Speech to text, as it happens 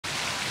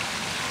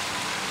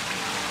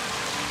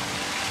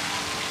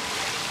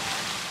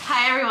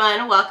Hi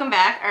everyone, welcome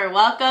back, or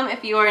welcome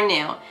if you are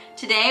new.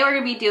 Today we're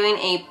going to be doing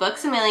a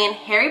Books A Million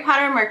Harry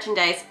Potter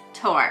merchandise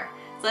tour.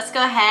 So let's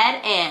go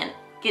ahead and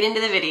get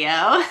into the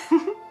video.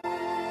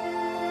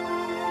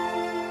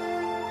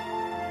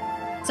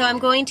 So I'm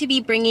going to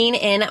be bringing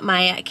in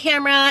my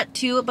camera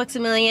to Books A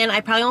Million.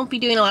 I probably won't be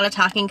doing a lot of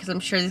talking because I'm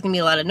sure there's going to be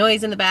a lot of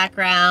noise in the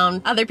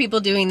background, other people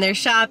doing their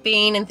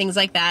shopping and things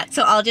like that.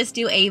 So I'll just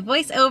do a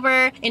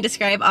voiceover and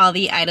describe all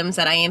the items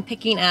that I am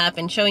picking up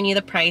and showing you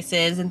the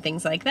prices and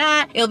things like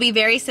that. It'll be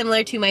very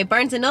similar to my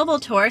Barnes & Noble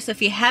tour, so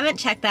if you haven't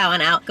checked that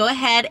one out, go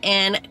ahead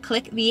and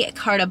click the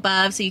card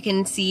above so you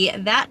can see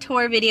that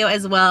tour video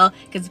as well,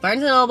 because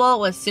Barnes & Noble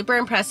was super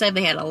impressive.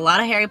 They had a lot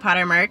of Harry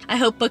Potter merch. I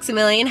hope Books A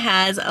Million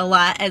has a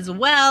lot as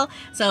well.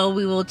 So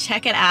we will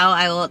check it out.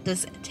 I will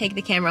just take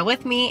the camera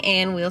with me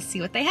and we'll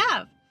see what they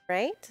have.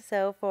 Right,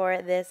 so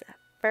for this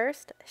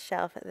first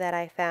shelf that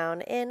I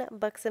found in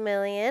Books A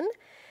Million,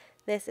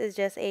 this is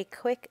just a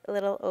quick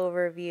little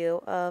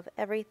overview of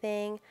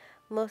everything.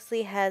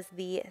 Mostly has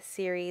the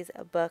series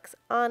books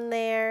on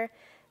there.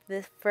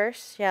 The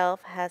first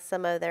shelf has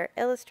some of their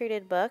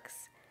illustrated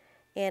books.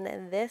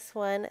 And this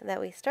one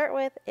that we start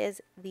with is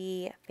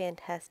the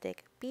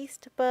Fantastic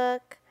Beast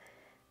book.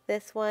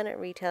 This one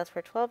retails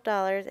for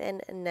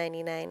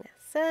 $12.99.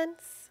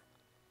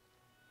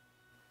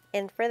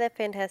 And for the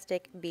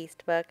Fantastic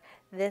Beast book,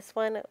 this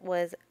one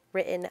was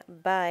written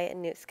by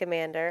Newt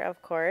Scamander,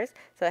 of course.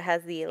 So it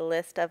has the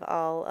list of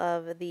all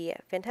of the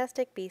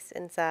Fantastic Beasts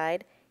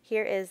inside.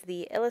 Here is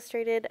the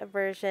illustrated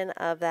version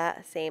of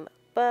that same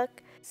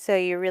book. So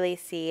you really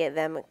see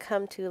them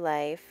come to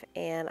life.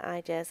 And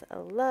I just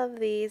love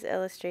these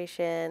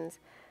illustrations.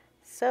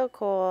 So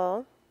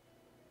cool.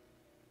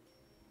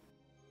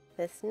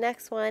 This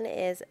next one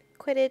is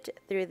Quidditch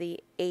Through the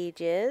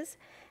Ages,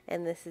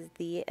 and this is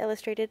the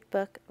illustrated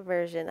book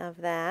version of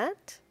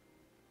that.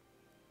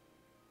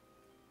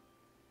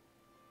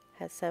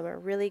 Has some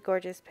really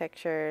gorgeous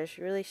pictures,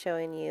 really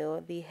showing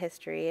you the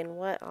history and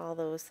what all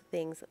those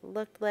things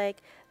looked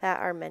like that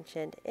are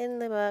mentioned in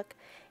the book.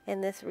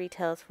 And this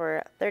retails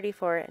for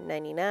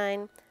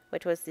 $34.99,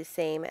 which was the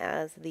same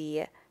as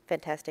the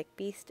Fantastic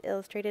Beast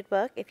illustrated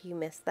book, if you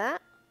missed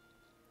that.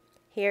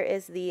 Here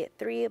is the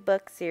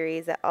 3-book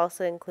series that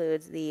also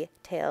includes the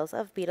Tales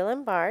of Beedle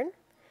and Bard,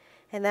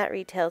 and that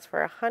retails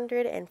for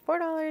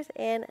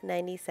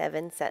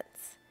 $104.97.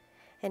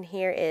 And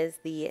here is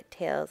the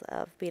Tales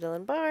of Beedle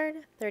and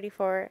Bard,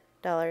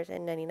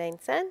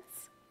 $34.99.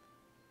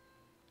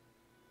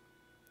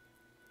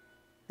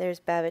 There's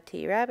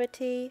Babbity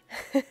Rabbity.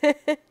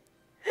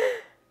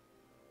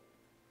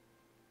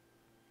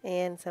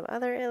 And some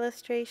other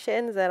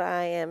illustrations that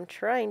I am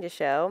trying to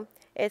show.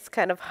 It's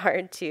kind of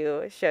hard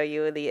to show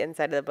you the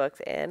inside of the books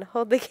and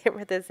hold the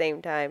camera at the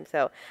same time,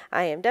 so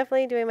I am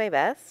definitely doing my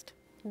best.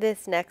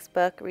 This next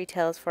book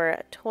retails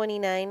for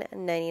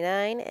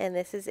 $29.99, and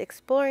this is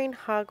Exploring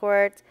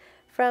Hogwarts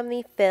from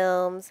the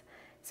films.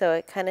 So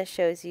it kind of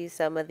shows you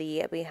some of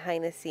the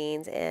behind the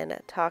scenes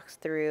and talks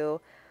through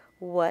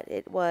what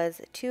it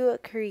was to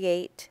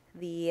create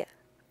the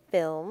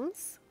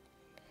films.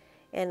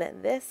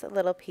 And this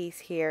little piece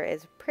here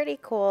is pretty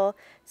cool.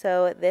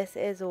 So this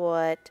is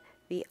what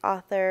the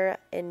author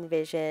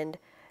envisioned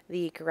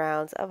the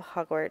grounds of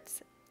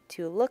Hogwarts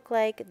to look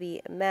like,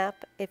 the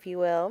map, if you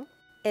will.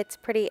 It's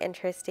pretty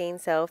interesting,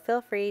 so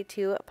feel free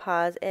to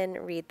pause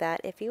and read that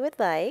if you would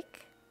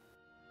like.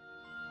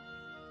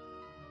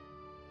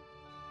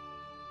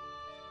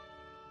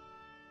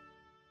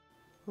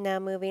 Now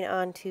moving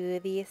on to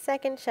the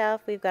second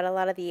shelf, we've got a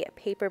lot of the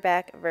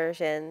paperback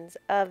versions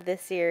of the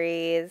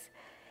series.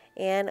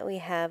 And we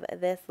have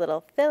this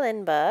little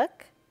fill-in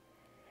book.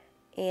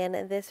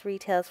 And this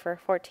retails for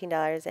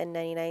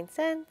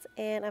 $14.99.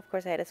 And of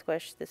course I had to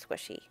squish the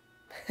squishy.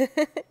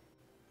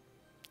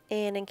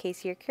 And in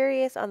case you're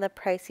curious on the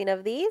pricing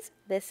of these,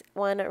 this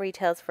one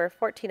retails for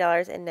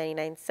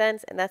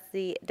 $14.99. And that's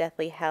the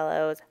Deathly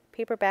Hallows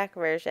paperback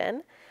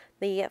version.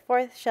 The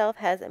fourth shelf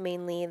has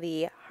mainly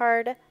the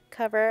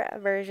hardcover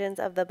versions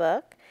of the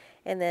book.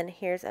 And then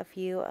here's a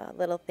few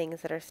little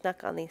things that are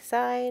snuck on the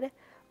side.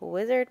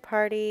 Wizard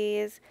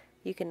parties.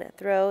 You can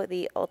throw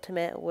the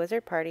ultimate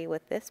wizard party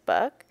with this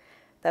book.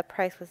 The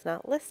price was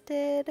not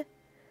listed.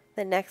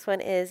 The next one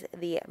is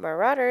the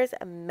Marauders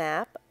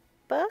map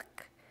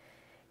book,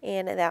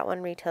 and that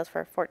one retails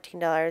for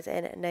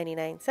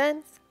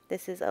 $14.99.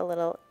 This is a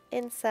little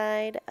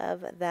inside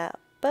of that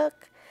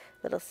book,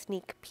 little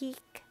sneak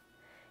peek,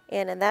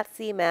 and that's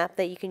the map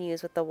that you can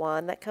use with the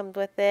wand that comes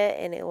with it,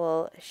 and it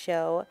will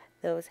show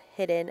those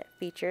hidden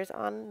features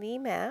on the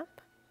map.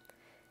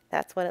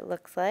 That's what it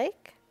looks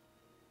like.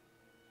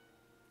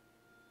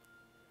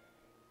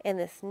 And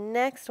this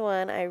next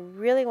one I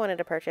really wanted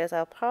to purchase.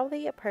 I'll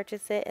probably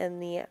purchase it in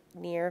the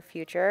near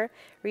future.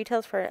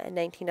 Retails for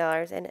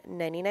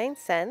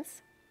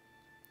 $19.99.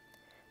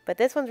 But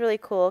this one's really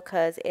cool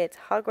because it's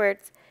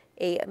Hogwarts,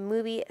 a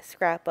movie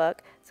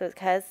scrapbook. So it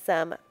has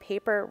some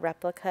paper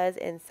replicas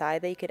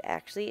inside that you could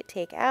actually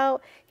take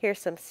out. Here's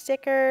some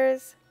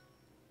stickers.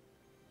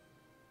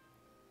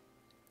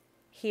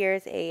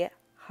 Here's a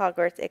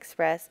Hogwarts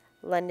Express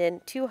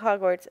London to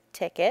Hogwarts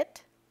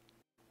ticket.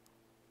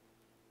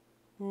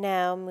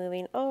 Now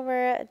moving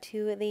over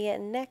to the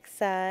next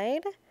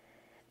side,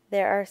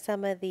 there are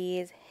some of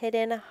these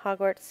hidden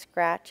Hogwarts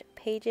scratch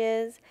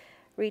pages.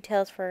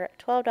 Retails for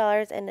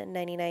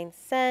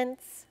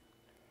 $12.99.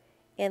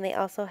 And they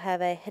also have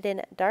a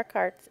hidden dark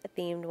arts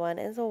themed one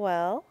as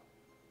well.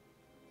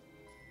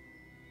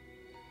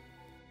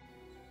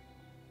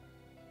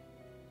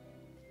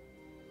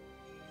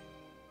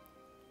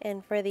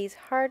 And for these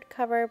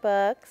hardcover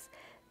books,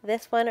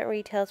 this one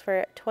retails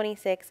for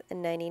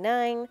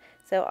 $26.99.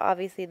 So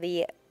obviously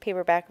the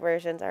paperback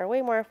versions are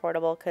way more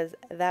affordable because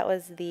that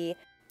was the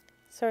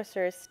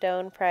Sorcerer's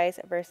Stone price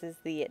versus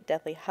the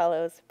Deathly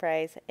Hallows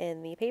price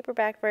in the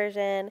paperback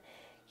version.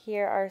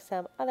 Here are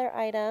some other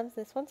items.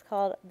 This one's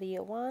called The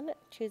Wand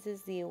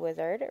Chooses the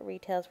Wizard.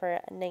 Retails for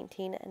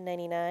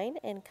 $19.99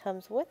 and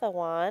comes with a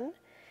wand.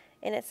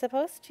 And it's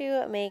supposed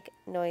to make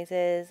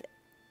noises.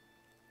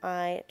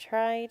 I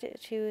tried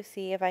to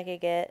see if I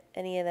could get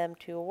any of them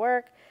to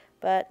work,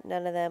 but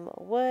none of them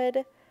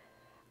would.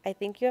 I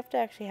think you have to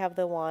actually have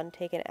the wand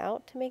taken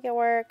out to make it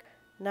work.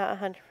 Not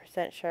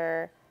 100%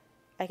 sure.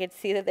 I could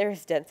see that there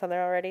was dents on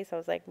there already, so I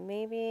was like,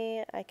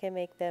 maybe I can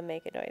make them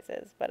make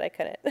noises, but I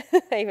couldn't.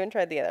 I even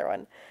tried the other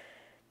one.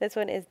 This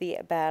one is the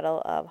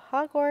Battle of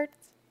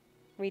Hogwarts.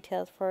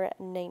 Retails for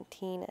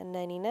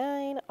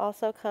 $19.99.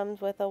 Also comes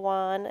with a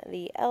wand,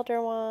 the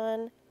Elder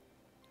Wand.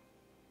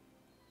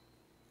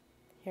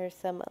 Here's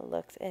some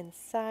looks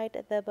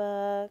inside the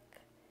book.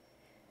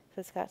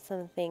 So it's got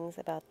some things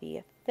about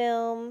the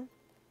film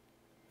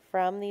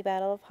from the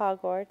Battle of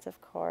Hogwarts,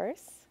 of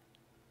course.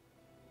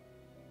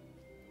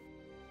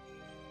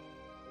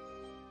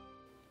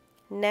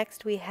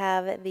 Next, we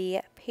have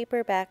the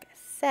paperback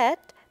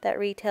set that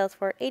retails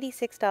for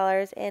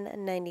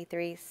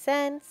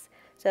 $86.93.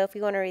 So if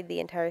you want to read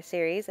the entire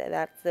series,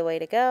 that's the way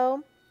to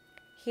go.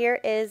 Here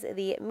is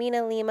the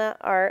Mina Lima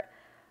art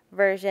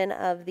version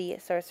of the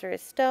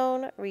Sorcerer's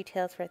Stone.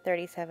 Retails for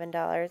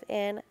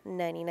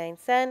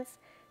 $37.99.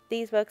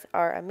 These books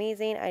are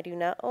amazing. I do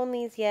not own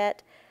these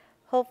yet.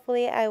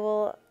 Hopefully I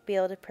will be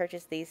able to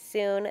purchase these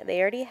soon. They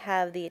already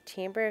have the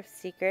Chamber of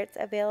Secrets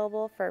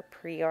available for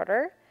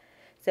pre-order.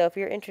 So if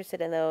you're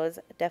interested in those,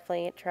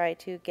 definitely try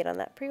to get on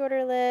that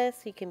pre-order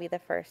list so you can be the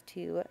first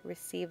to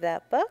receive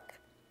that book.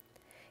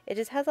 It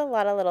just has a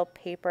lot of little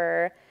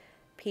paper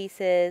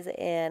pieces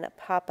and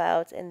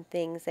pop-outs and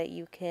things that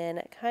you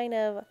can kind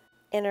of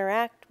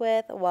interact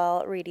with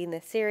while reading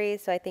the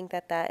series. So I think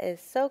that that is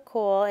so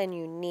cool and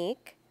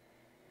unique.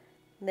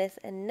 This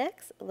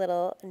next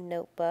little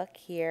notebook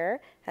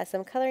here has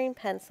some coloring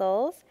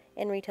pencils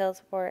and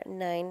retails for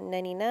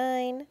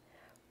 $9.99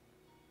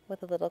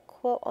 with a little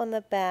quote on the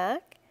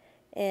back.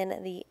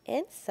 And the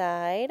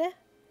inside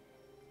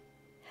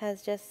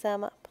has just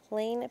some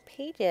plain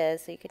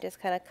pages, so you could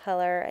just kind of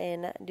color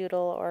and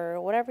doodle or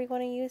whatever you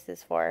want to use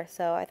this for.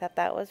 So I thought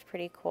that was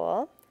pretty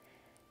cool.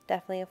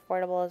 Definitely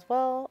affordable as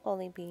well,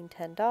 only being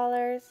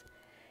 $10.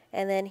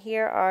 And then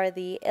here are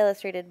the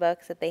illustrated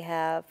books that they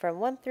have from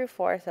 1 through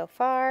 4 so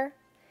far.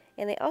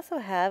 And they also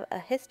have a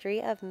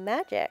history of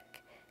magic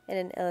in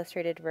an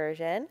illustrated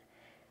version.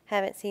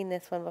 Haven't seen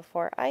this one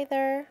before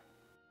either.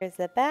 Here's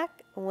the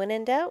back. When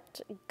in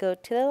doubt, go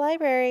to the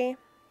library.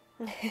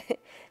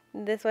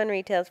 This one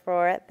retails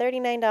for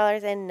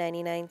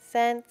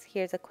 $39.99.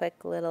 Here's a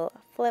quick little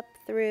flip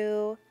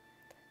through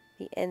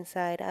the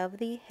inside of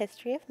the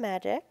History of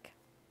Magic.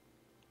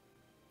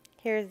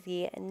 Here's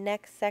the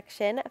next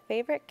section,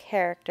 favorite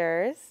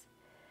characters.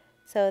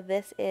 So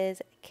this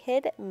is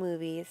kid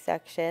movies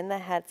section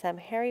that had some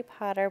Harry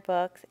Potter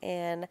books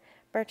and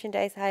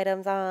merchandise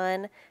items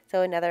on.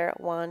 So another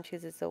Wand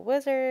Chooses a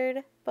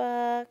Wizard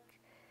book.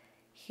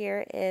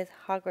 Here is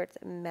Hogwarts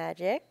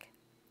Magic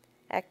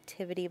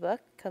activity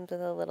book. Comes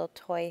with a little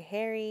toy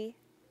Harry.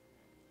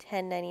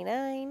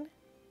 $10.99.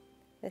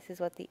 This is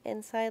what the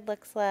inside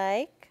looks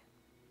like.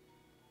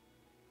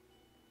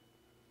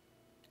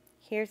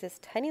 Here's this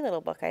tiny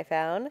little book I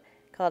found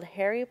called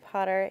Harry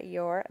Potter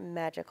You're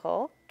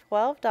Magical.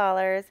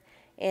 $12.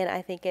 And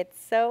I think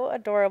it's so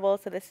adorable.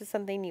 So this is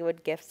something you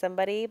would gift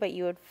somebody, but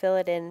you would fill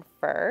it in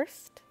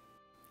first.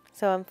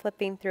 So I'm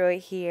flipping through it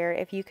here.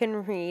 If you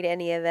can read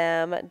any of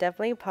them,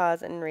 definitely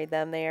pause and read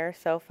them. They are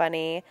so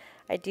funny.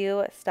 I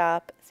do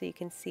stop so you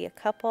can see a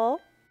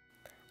couple.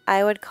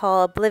 I would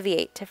call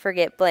Obliviate to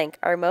forget blank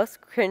our most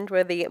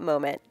cringeworthy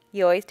moment.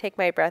 You always take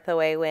my breath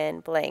away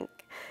when blank.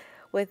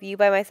 With you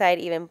by my side,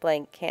 even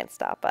blank can't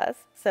stop us.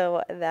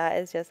 So that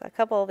is just a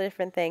couple of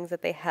different things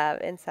that they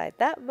have inside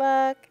that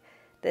book.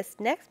 This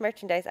next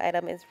merchandise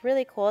item is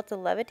really cool. It's a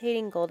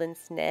levitating golden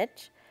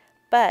snitch,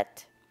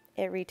 but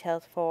it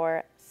retails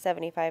for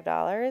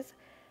 $75.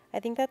 I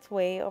think that's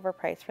way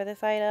overpriced for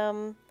this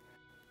item.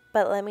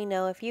 But let me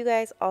know if you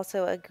guys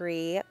also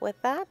agree with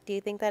that. Do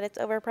you think that it's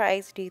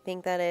overpriced? Do you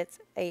think that it's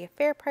a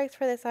fair price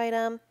for this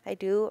item? I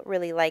do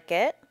really like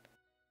it.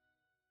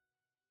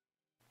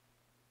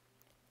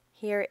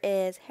 Here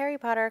is Harry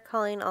Potter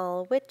Calling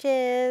All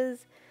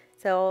Witches.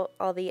 So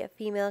all the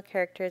female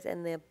characters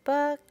in the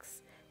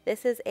books.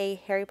 This is a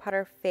Harry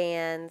Potter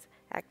fans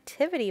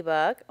activity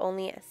book,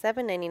 only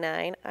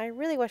 $7.99. I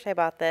really wish I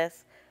bought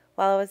this.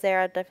 While I was there,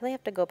 I'll definitely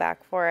have to go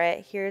back for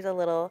it. Here's a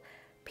little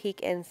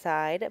peek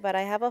inside, but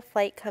I have a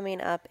flight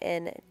coming up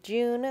in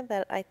June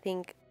that I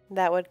think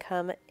that would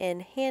come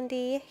in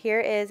handy. Here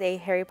is a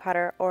Harry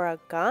Potter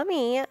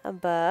origami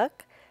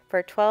book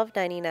for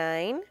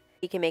 $12.99.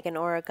 You can make an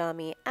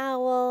origami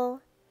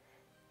owl.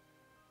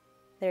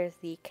 There's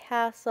the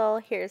castle.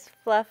 Here's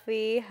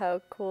Fluffy.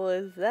 How cool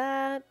is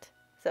that?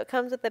 So it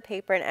comes with the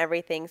paper and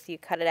everything, so you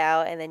cut it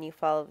out and then you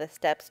follow the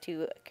steps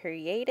to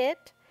create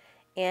it.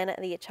 And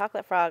the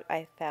chocolate frog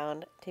I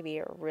found to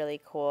be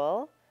really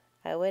cool.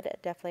 I would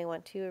definitely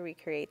want to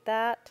recreate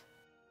that.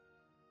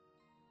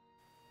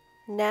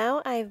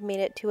 Now I've made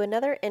it to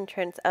another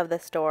entrance of the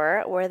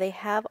store where they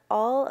have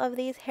all of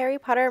these Harry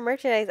Potter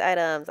merchandise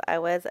items. I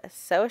was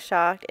so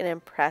shocked and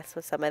impressed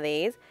with some of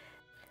these.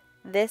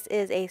 This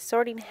is a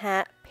sorting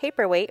hat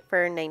paperweight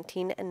for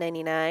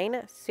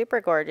 $19.99.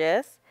 Super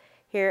gorgeous.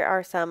 Here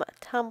are some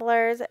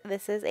tumblers.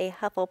 This is a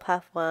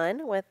Hufflepuff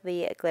one with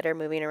the glitter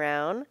moving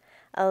around.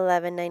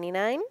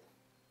 $11.99.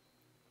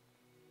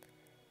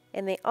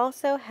 And they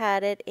also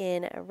had it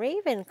in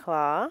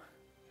Ravenclaw.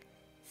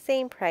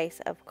 Same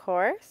price, of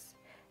course.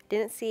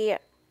 Didn't see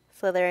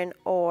Slytherin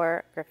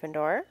or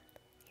Gryffindor.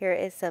 Here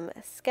is some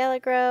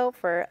Scaligro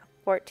for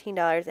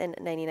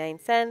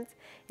 $14.99, and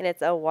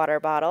it's a water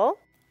bottle.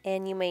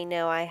 And you may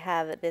know I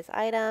have this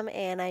item,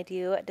 and I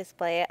do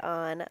display it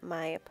on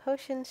my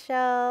potion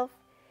shelf.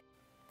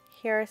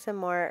 Here are some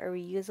more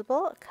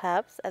reusable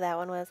cups. That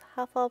one was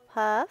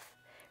Hufflepuff.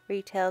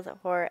 Retails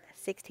for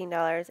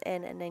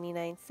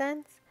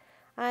 $16.99.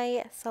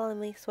 I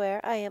solemnly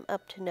swear I am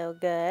up to no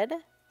good.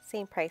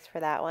 Same price for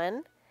that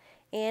one.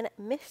 And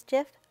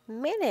Mischief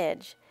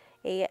Manage,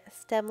 a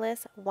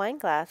stemless wine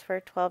glass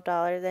for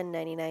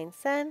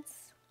 $12.99.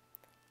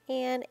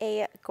 And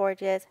a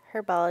gorgeous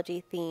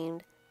herbology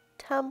themed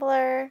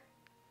tumbler.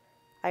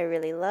 I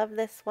really love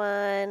this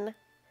one.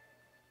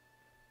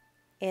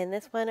 And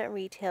this one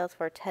retails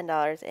for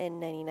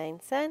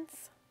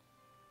 $10.99.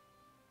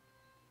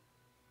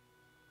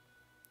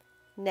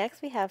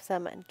 Next we have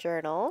some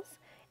journals,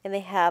 and they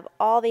have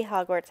all the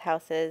Hogwarts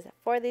houses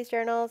for these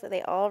journals.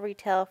 They all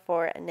retail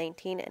for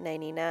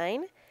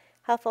 $19.99.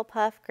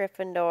 Hufflepuff,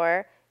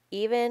 Gryffindor,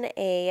 even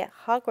a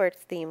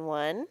Hogwarts themed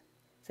one,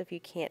 so if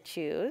you can't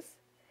choose.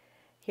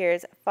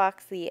 Here's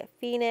Foxy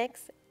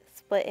Phoenix,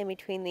 split in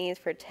between these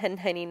for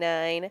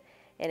 $10.99,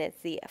 and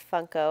it's the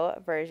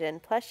Funko version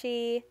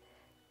plushie.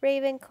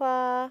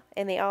 Ravenclaw,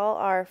 and they all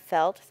are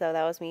felt, so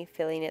that was me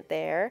feeling it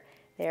there.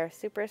 They are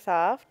super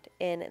soft,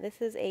 and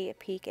this is a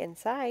peek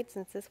inside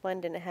since this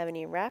one didn't have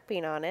any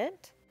wrapping on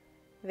it.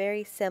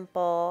 Very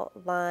simple,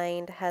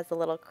 lined, has a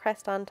little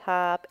crest on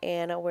top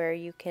and where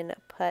you can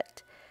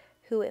put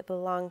who it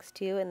belongs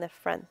to in the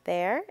front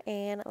there.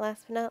 And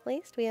last but not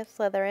least, we have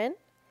Slytherin.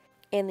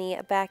 And the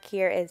back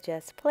here is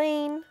just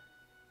plain.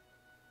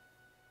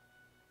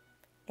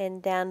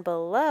 And down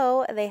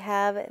below, they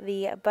have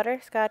the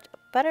Butterscotch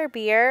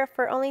Butterbeer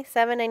for only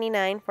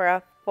 $7.99 for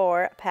a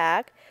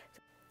 4-pack.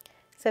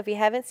 So if you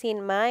haven't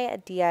seen my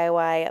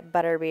DIY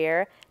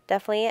Butterbeer,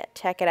 definitely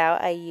check it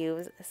out. I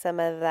use some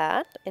of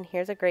that. And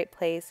here's a great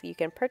place you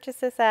can purchase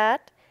this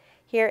at.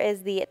 Here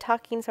is the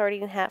Talking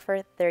Sorting Hat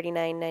for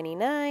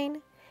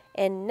 $39.99.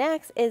 And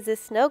next is the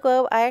Snow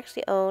Globe I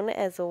actually own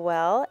as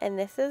well. And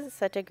this is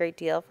such a great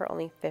deal for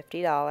only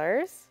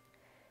 $50.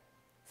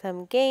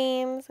 Some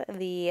games,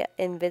 the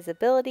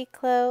invisibility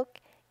cloak,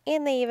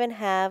 and they even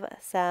have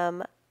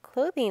some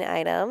clothing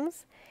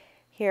items.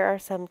 Here are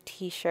some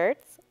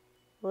t-shirts.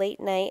 Late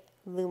Night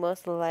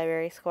Lumos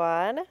Library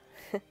Squad.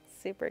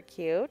 Super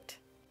cute.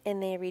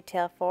 And they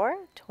retail for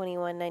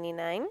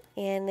 $21.99.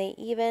 And they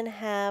even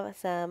have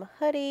some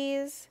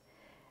hoodies.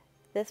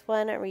 This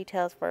one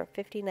retails for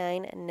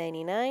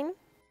 $59.99.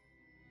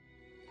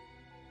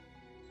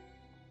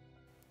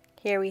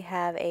 Here we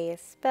have a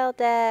spell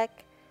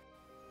deck.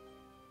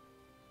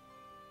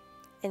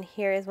 And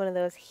here is one of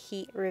those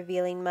heat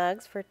revealing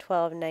mugs for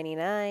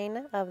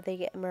 $12.99 of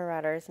the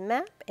Marauders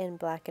map in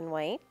black and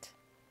white.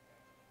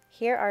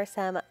 Here are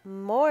some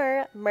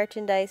more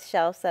merchandise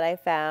shelves that I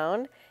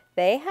found.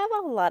 They have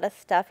a lot of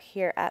stuff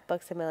here at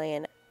Books A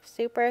Million.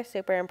 Super,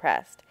 super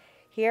impressed.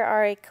 Here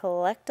are a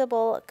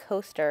collectible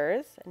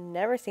coasters.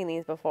 Never seen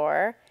these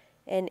before.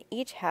 In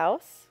each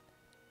house.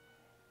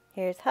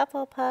 Here's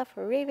Hufflepuff,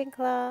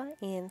 Ravenclaw,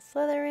 and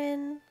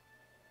Slytherin.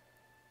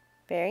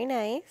 Very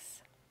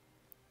nice.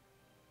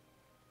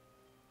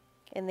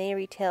 And they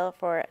retail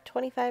for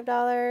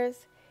 $25.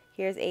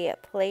 Here's a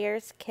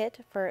player's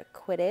kit for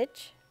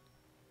Quidditch.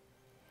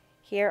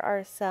 Here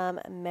are some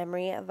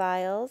memory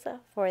vials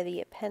for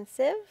the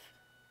pensive.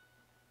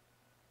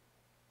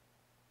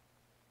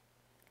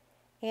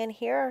 And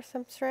here are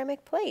some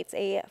ceramic plates,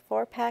 a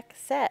 4-pack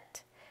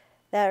set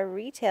that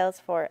retails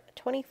for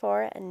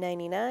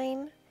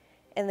 $24.99.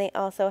 And they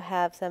also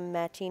have some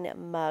matching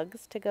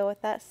mugs to go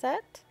with that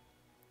set.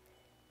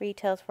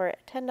 Retails for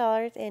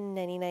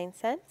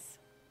 $10.99.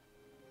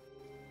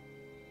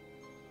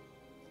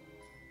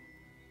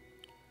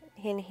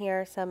 And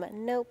here are some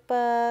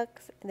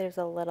notebooks. There's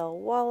a little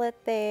wallet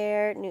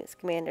there. Newt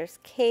Scamander's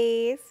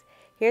case.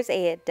 Here's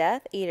a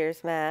Death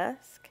Eater's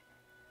mask.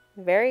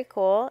 Very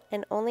cool,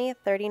 and only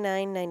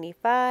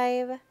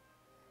 $39.95.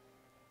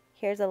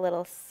 Here's a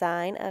little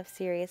sign of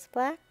Sirius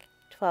Black,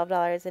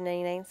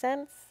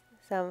 $12.99.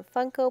 Some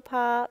Funko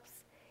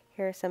Pops.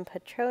 Here are some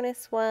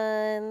Patronus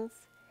ones.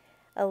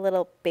 A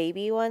little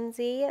baby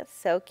onesie,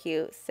 so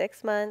cute,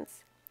 6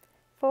 months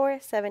for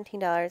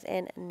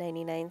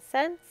 $17.99.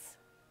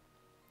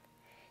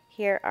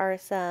 Here are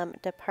some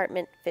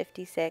Department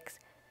 56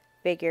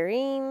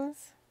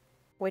 figurines,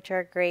 which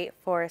are great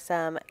for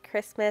some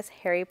Christmas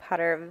Harry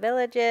Potter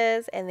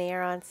villages, and they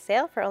are on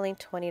sale for only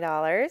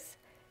 $20.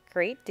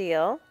 Great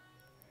deal.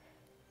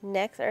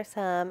 Next are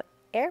some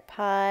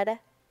AirPod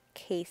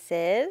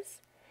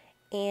cases,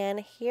 and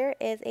here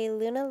is a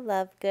Luna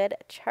Lovegood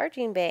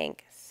charging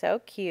bank. So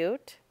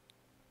cute.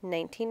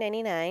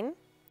 $19.99.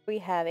 We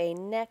have a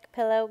neck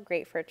pillow,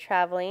 great for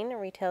traveling,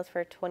 retails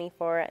for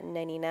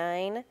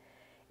 $24.99,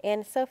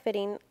 and so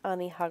fitting on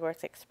the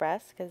Hogwarts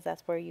Express because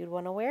that's where you'd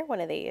want to wear one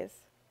of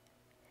these.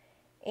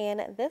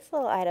 And this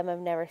little item I've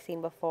never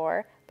seen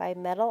before by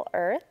Metal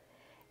Earth,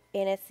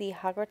 and it's the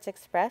Hogwarts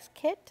Express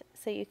kit,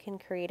 so you can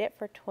create it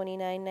for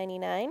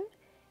 $29.99.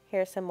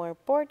 Here's some more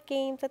board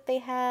games that they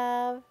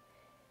have.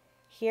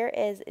 Here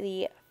is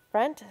the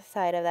front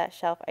side of that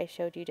shelf I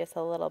showed you just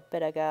a little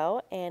bit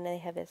ago, and they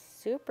have this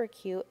super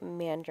cute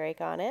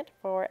mandrake on it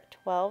for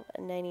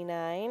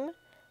 $12.99.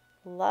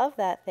 Love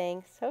that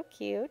thing, so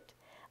cute.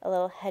 A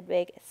little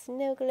Hedwig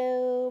snow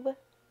globe,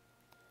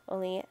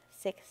 only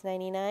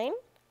 $6.99.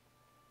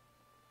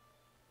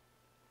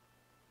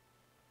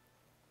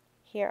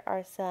 Here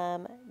are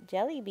some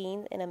jelly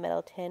beans in a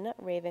metal tin,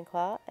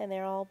 Ravenclaw, and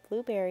they're all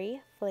blueberry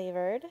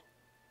flavored.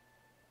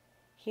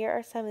 Here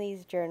are some of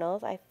these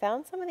journals. I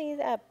found some of these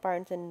at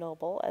Barnes &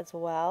 Noble as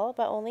well,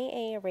 but only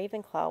a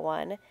Ravenclaw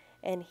one.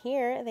 And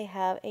here they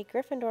have a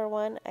Gryffindor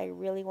one I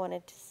really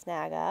wanted to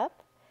snag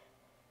up.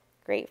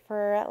 Great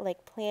for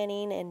like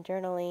planning and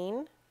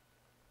journaling.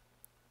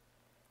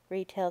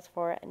 Retails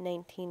for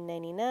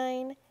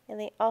 $19.99, and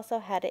they also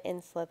had it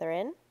in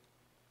Slytherin.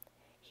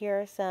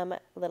 Here are some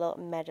little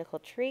magical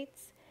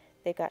treats.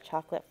 They've got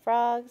chocolate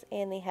frogs,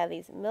 and they have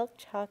these milk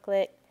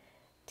chocolate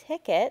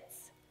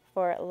tickets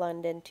for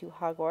London to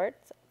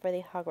Hogwarts for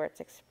the Hogwarts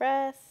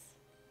Express.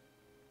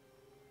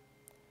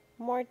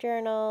 More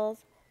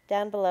journals.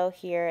 Down below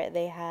here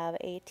they have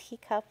a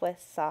teacup with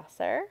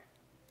saucer.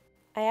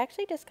 I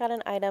actually just got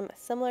an item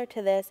similar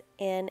to this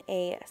in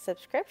a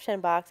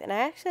subscription box, and I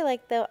actually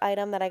like the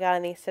item that I got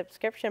in the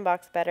subscription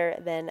box better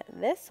than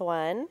this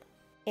one.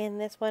 And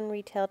this one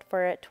retailed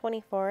for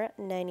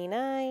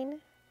 $24.99.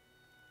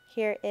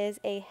 Here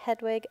is a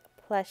Hedwig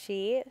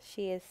plushie.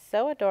 She is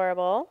so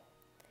adorable.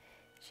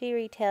 She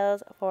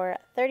retails for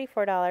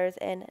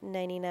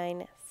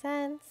 $34.99.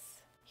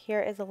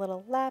 Here is a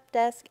little lap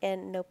desk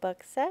and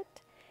notebook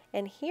set.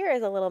 And here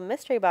is a little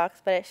mystery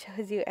box, but it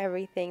shows you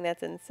everything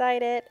that's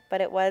inside it,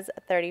 but it was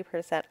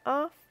 30%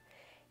 off.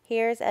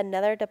 Here's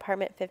another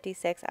Department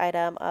 56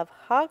 item of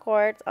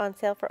Hogwarts on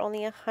sale for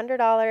only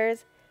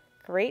 $100.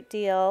 Great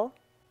deal.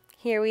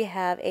 Here we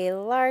have a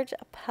large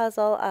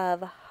puzzle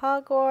of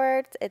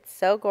Hogwarts. It's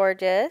so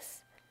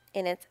gorgeous,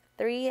 and it's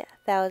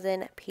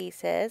 3,000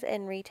 pieces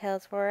and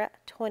retails for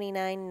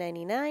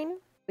 $29.99.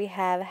 We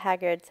have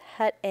Hagrid's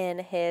hut and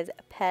his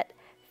pet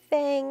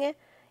Fang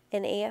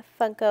in a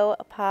Funko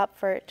Pop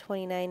for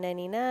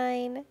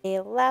 $29.99. A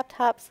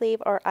laptop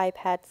sleeve or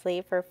iPad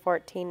sleeve for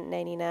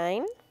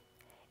 $14.99.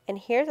 And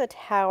here's a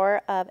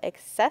tower of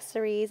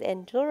accessories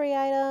and jewelry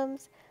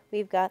items.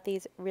 We've got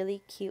these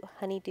really cute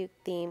honeydew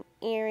theme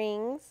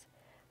earrings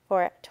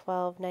for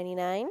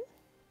 $12.99.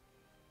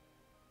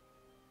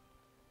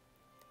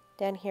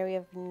 Down here we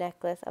have a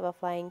necklace of a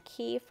flying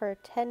key for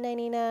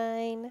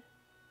 $10.99.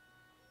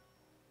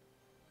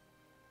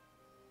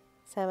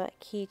 Some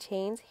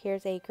keychains.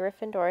 Here's a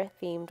Gryffindor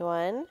themed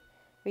one.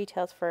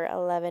 Retails for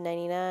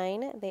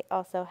 $11.99. They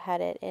also had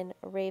it in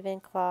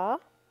Ravenclaw.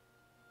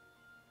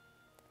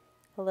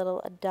 A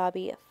little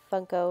Dobby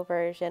Funko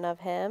version of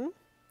him.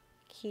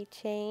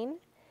 Keychain,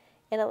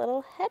 and a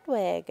little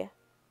Hedwig.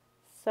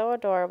 So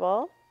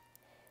adorable.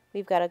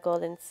 We've got a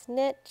golden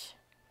snitch.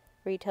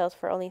 Retails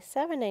for only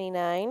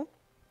 $7.99.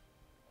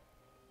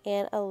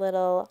 And a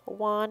little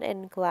wand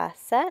and glass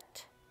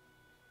set.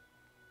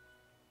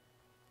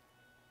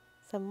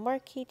 Some more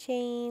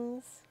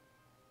keychains.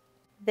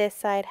 This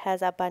side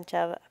has a bunch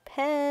of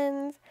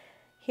pens.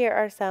 Here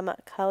are some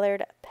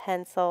colored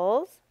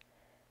pencils.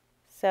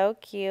 So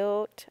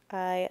cute.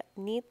 I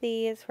need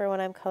these for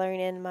when I'm coloring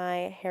in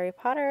my Harry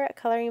Potter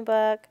coloring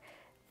book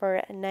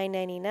for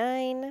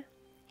 $9.99.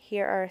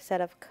 Here are a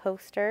set of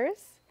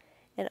coasters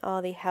and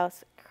all the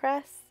house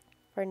crests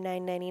for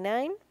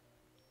 $9.99.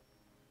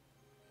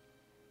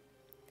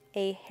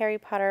 A Harry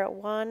Potter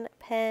wand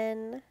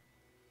pen,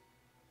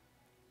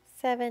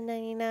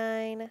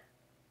 $7.99.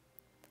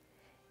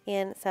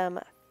 And some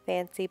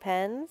fancy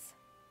pens.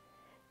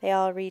 They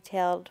all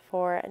retailed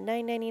for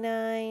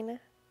 $9.99.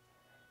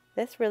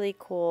 This really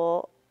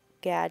cool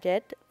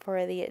gadget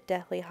for the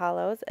Deathly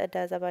Hallows. It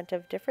does a bunch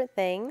of different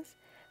things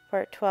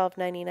for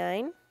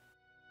 $12.99.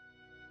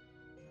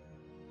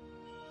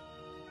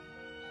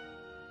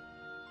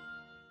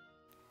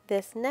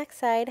 This next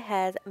side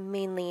has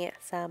mainly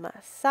some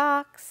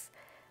socks,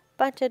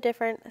 bunch of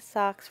different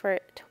socks for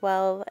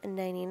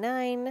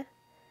 $12.99.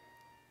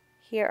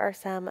 Here are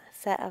some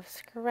set of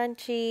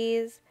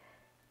scrunchies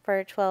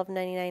for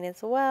 $12.99 as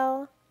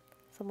well.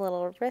 Some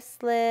little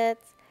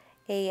wristlets,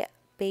 a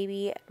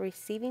baby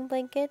receiving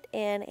blanket,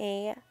 and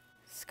a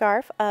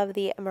scarf of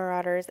the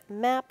Marauders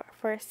map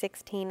for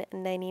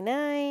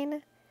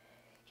 $16.99.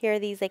 Here are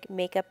these like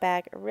makeup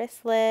bag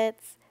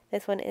wristlets.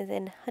 This one is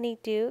in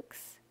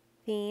Honeydukes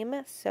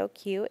theme, so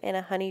cute, and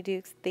a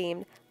Honeydukes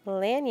themed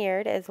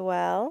lanyard as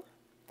well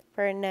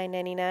for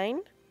 $9.99.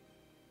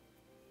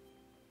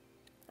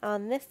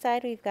 On this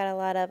side we've got a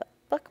lot of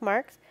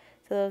bookmarks.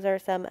 So those are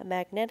some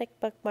magnetic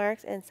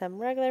bookmarks and some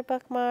regular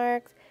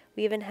bookmarks.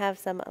 We even have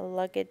some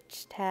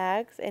luggage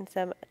tags and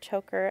some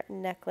choker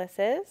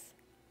necklaces.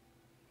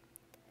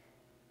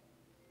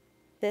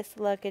 This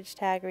luggage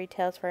tag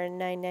retails for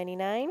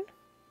 $9.99.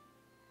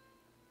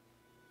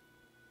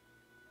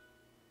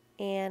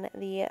 And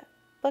the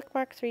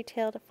bookmarks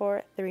retailed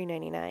for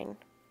 $3.99.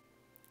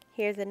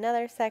 Here's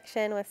another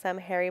section with some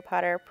Harry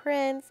Potter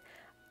prints,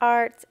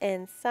 arts,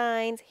 and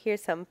signs.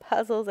 Here's some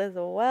puzzles as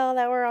well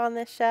that were on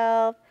the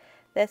shelf.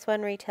 This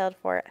one retailed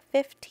for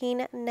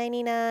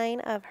 $15.99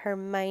 of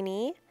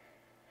Hermione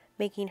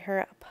making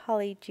her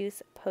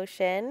Polyjuice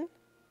potion.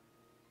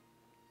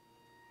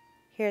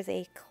 Here's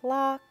a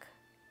clock,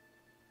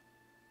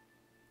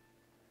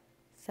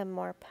 some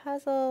more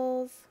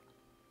puzzles,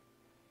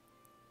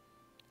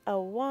 a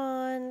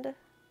wand,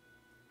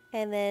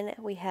 and then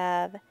we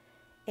have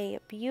a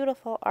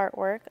beautiful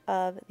artwork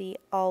of the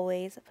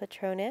Always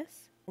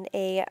Patronus and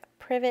a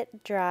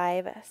Privet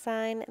Drive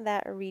sign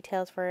that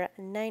retails for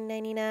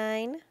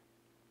 $9.99.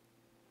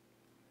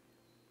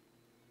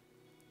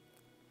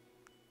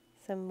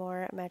 Some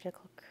more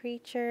magical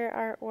creature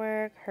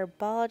artwork,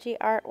 herbology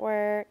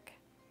artwork.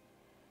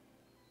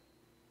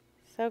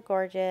 So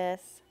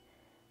gorgeous.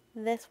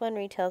 This one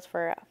retails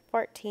for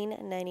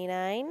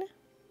 $14.99.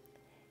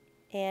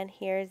 And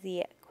here's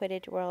the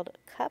Quidditch World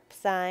Cup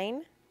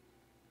sign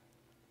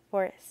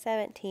for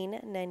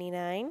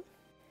 $17.99.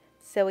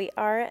 So we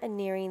are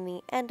nearing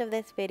the end of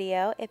this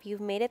video. If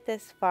you've made it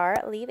this far,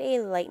 leave a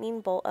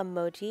lightning bolt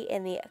emoji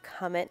in the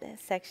comment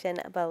section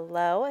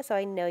below so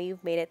I know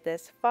you've made it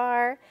this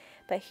far.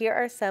 But here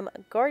are some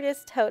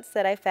gorgeous totes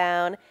that I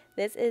found.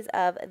 This is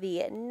of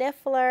the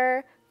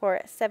Niffler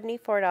for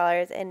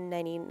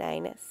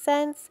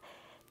 $74.99.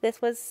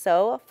 This was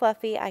so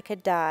fluffy I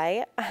could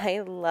die. I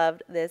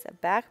loved this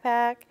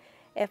backpack.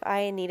 If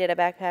I needed a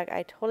backpack,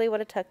 I totally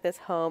would have took this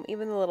home,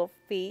 even the little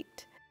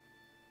feet.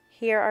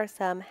 Here are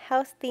some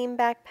house theme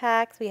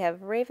backpacks. We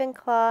have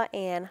Ravenclaw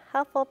and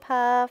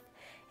Hufflepuff,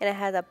 and it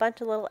has a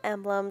bunch of little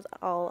emblems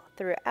all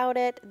throughout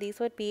it. These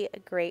would be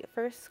great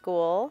for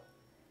school,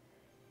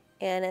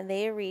 and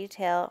they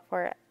retail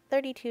for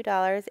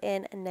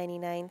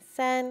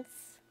 $32.99.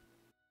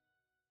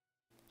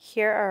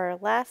 Here are our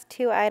last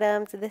two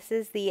items. This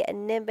is the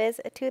Nimbus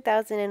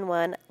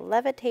 2001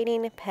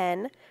 Levitating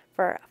Pen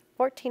for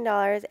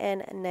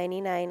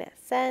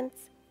 $14.99.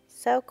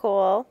 So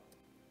cool.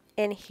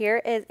 And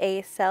here is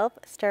a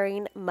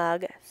self-stirring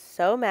mug,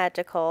 so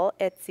magical.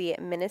 It's the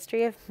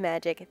Ministry of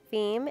Magic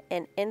theme,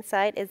 and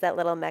inside is that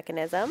little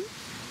mechanism.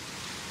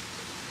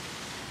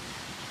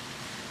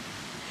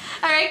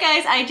 Alright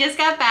guys, I just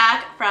got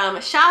back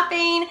from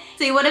shopping.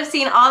 So you would have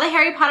seen all the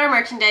Harry Potter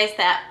merchandise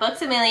that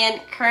Books A Million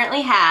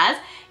currently has.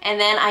 And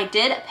then I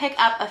did pick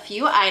up a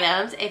few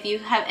items. If you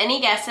have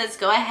any guesses,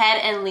 go ahead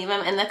and leave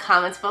them in the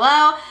comments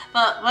below.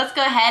 But let's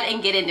go ahead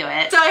and get into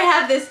it. So I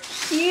have this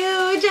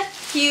huge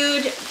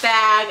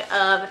bag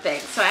of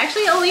things. So I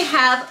actually only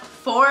have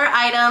 4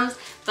 items,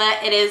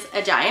 but it is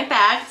a giant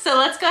bag. So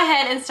let's go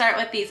ahead and start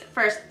with these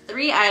first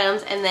 3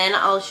 items, and then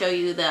I'll show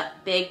you the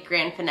big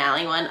grand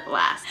finale one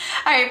last.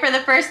 All right, for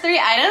the first 3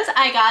 items,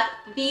 I got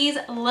these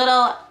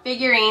little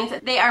figurines.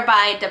 They are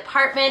by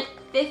Department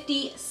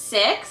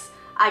 56.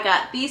 I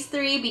got these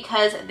 3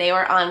 because they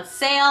were on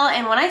sale,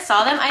 and when I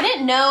saw them, I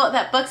didn't know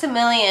that Books A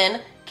Million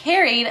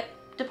carried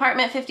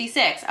Department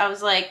 56. I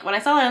was like, when I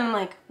saw them, I'm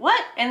like,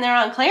 what? And they're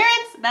on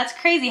clearance? That's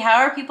crazy. How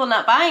are people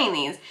not buying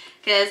these?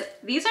 Because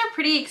these are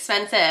pretty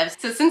expensive.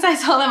 So since I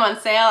saw them on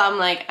sale, I'm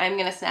like, I'm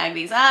gonna snag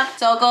these up.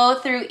 So I'll go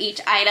through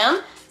each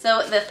item.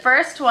 So the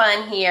first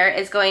one here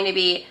is going to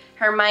be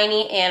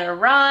Hermione and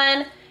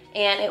Ron,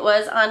 and it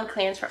was on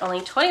clearance for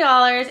only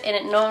 $20, and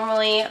it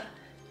normally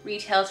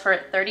retails for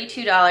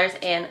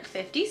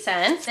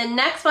 $32.50. The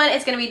next one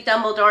is going to be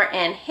Dumbledore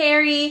and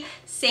Harry,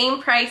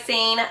 same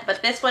pricing,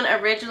 but this one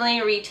originally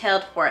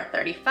retailed for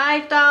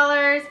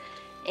 $35,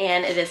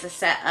 and it is a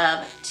set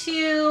of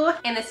 2.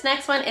 And this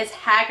next one is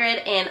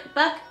Hagrid and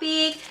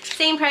Buckbeak,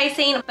 same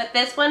pricing, but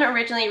this one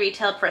originally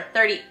retailed for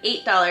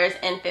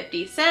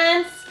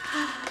 $38.50.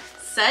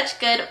 Such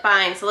good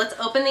finds. So let's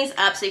open these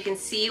up so you can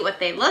see what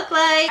they look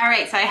like. All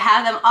right, so I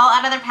have them all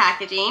out of their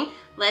packaging.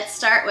 Let's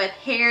start with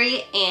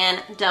Harry and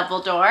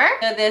Dumbledore.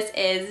 So this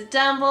is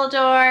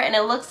Dumbledore, and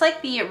it looks like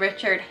the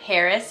Richard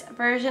Harris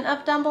version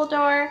of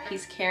Dumbledore.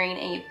 He's carrying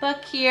a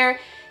book here.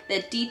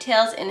 The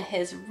details in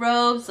his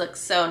robes look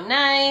so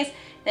nice.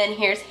 Then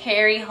here's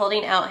Harry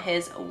holding out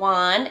his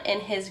wand in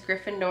his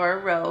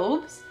Gryffindor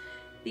robes.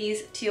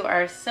 These two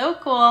are so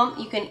cool.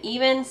 You can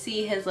even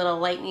see his little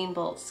lightning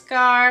bolt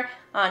scar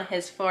on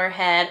his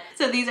forehead.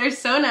 So these are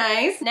so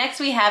nice. Next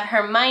we have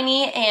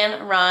Hermione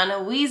and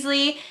Ron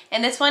Weasley,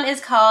 and this one is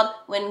called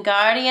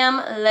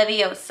Wingardium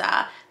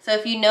Leviosa. So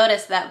if you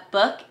notice, that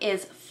book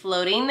is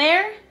floating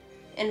there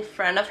in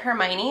front of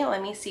Hermione.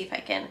 Let me see if I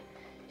can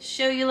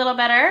show you a little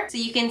better. So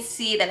you can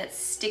see that it's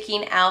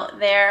sticking out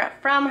there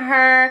from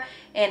her,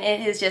 and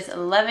it is just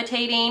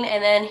levitating.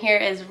 And then here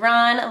is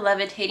Ron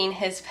levitating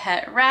his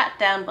pet rat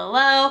down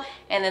below,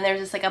 and then there's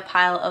just like a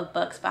pile of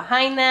books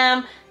behind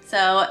them.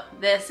 So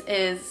this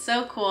is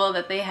so cool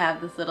that they have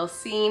this little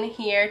scene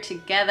here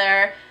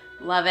together.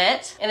 Love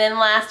it. And then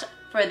last,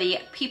 for the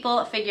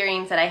people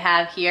figurines that I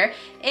have here,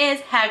 is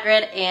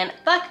Hagrid and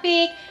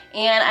Buckbeak.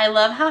 And I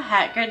love how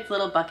Hagrid's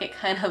little bucket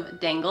kind of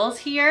dangles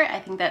here. I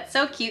think that's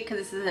so cute because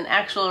this is an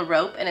actual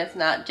rope and it's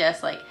not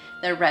just like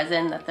the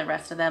resin that the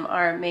rest of them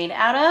are made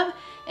out of.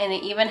 And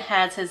it even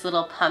has his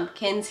little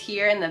pumpkins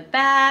here in the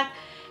back.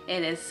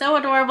 It is so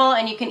adorable,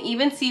 and you can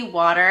even see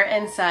water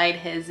inside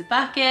his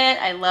bucket.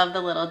 I love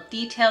the little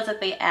details that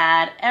they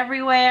add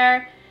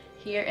everywhere.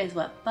 Here is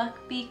what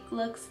Buckbeak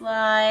looks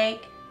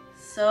like.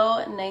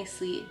 So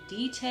nicely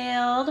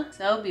detailed,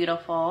 so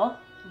beautiful.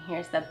 And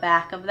here's the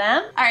back of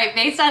them. All right,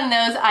 based on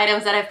those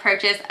items that I've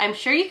purchased, I'm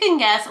sure you can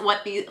guess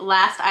what the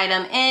last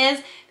item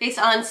is based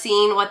on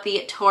seeing what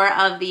the tour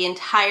of the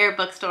entire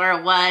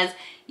bookstore was.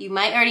 You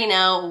might already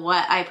know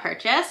what I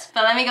purchased,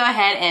 but let me go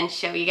ahead and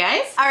show you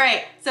guys. All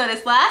right, so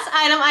this last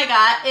item I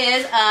got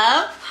is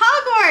of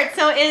Hogwarts.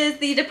 So it is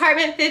the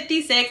Department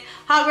 56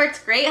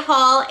 Hogwarts Great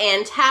Hall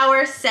and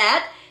Tower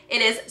set.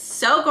 It is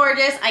so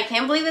gorgeous. I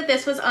can't believe that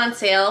this was on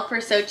sale for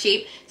so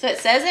cheap. So it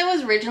says it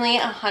was originally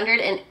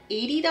 $180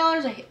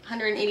 or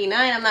 $189.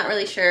 I'm not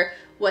really sure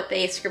what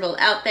they scribbled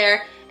out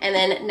there. And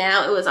then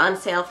now it was on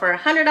sale for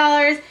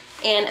 $100.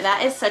 And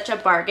that is such a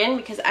bargain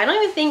because I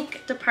don't even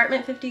think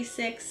Department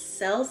 56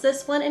 sells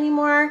this one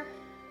anymore.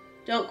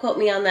 Don't quote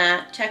me on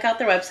that. Check out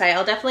their website.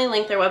 I'll definitely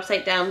link their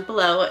website down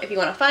below if you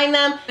want to find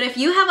them. But if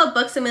you have a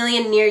Books A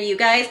Million near you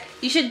guys,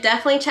 you should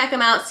definitely check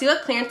them out. See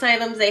what clearance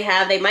items they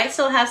have. They might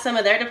still have some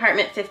of their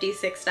Department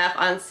 56 stuff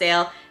on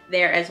sale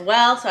there as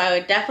well. So I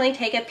would definitely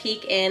take a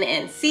peek in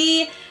and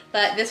see.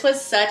 But this was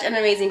such an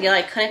amazing deal.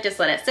 I couldn't just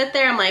let it sit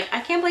there. I'm like,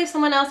 I can't believe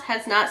someone else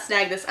has not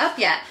snagged this up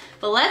yet.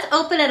 But let's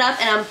open it up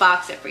and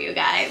unbox it for you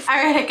guys. All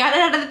right, I got it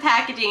out of the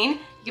packaging.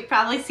 You can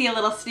probably see a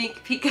little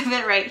sneak peek of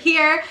it right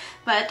here,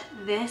 but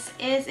this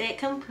is it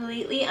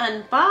completely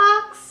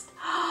unboxed.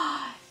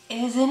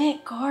 Isn't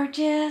it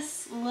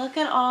gorgeous? Look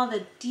at all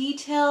the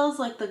details,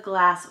 like the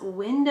glass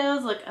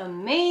windows look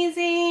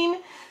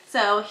amazing.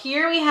 So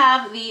here we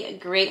have the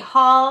Great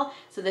Hall.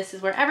 So this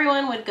is where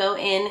everyone would go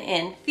in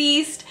and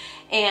feast,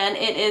 and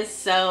it is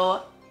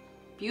so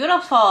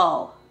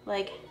beautiful.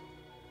 Like,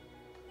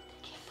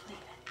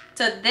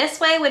 so this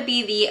way would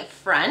be the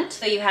front.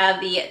 So you have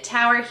the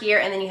tower here,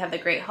 and then you have the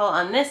Great Hall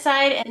on this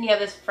side, and you have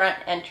this front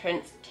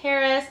entrance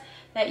terrace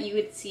that you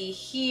would see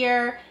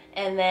here,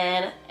 and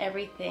then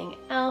everything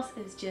else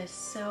is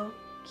just so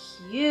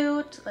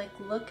cute. Like,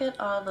 look at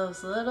all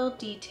those little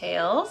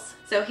details.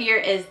 So here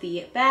is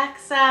the back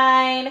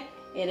side.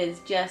 It is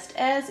just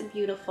as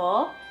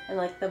beautiful, and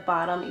like the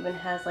bottom even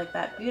has like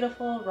that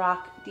beautiful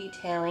rock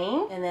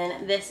detailing. And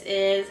then this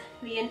is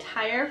the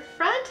entire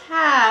front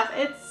half.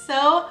 It's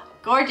so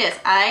gorgeous.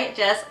 I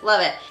just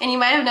love it. And you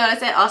might have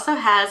noticed it also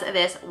has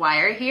this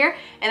wire here,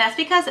 and that's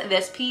because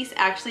this piece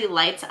actually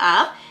lights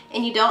up,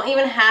 and you don't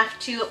even have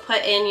to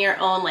put in your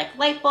own like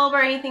light bulb or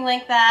anything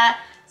like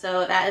that.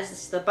 So that is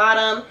just the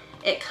bottom.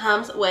 It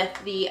comes with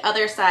the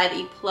other side that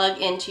you plug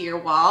into your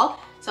wall.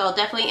 So I'll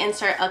definitely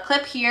insert a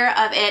clip here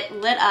of it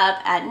lit up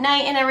at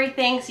night and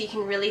everything, so you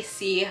can really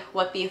see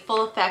what the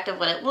full effect of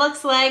what it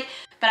looks like.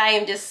 But I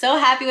am just so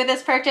happy with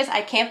this purchase.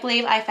 I can't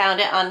believe I found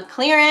it on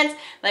clearance.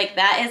 Like,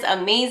 that is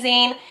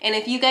amazing. And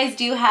if you guys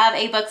do have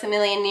a Books A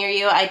Million near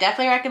you, I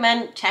definitely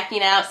recommend checking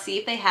it out. See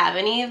if they have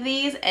any of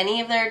these, any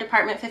of their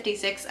Department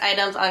 56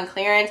 items on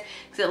clearance,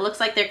 because it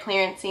looks like they're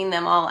clearancing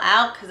them all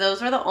out, because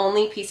those were the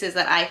only pieces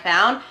that I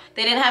found.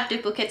 They didn't have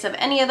duplicates of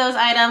any of those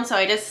items, so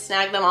I just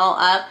snagged them all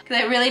up, because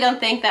I really don't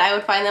think that I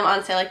would find them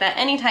on sale like that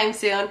anytime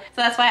soon. So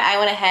that's why I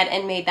went ahead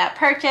and made that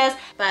purchase.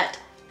 But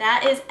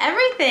that is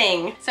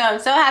everything. So I'm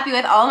so happy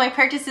with all my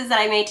purchases that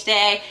I made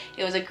today.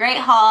 It was a great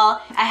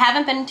haul. I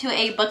haven't been to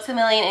a Books A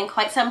Million in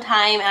quite some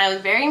time, and I was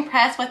very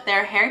impressed with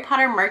their Harry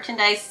Potter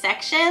merchandise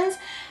sections.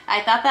 I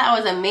thought that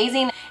was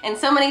amazing, and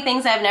so many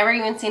things I've never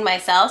even seen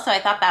myself, so I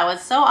thought that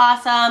was so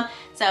awesome.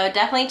 So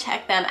definitely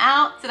check them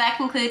out. So that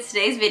concludes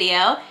today's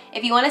video.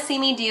 If you want to see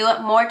me do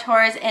more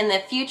tours in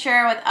the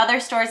future with other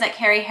stores that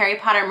carry Harry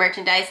Potter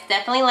merchandise,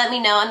 definitely let me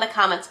know in the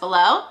comments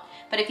below.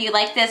 But if you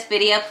like this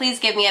video, please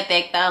give me a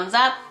big thumbs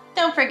up.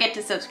 Don't forget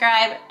to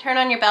subscribe, turn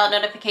on your bell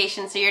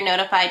notifications so you're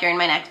notified during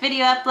my next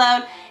video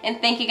upload, and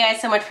thank you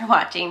guys so much for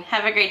watching.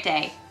 Have a great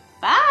day.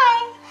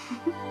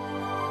 Bye!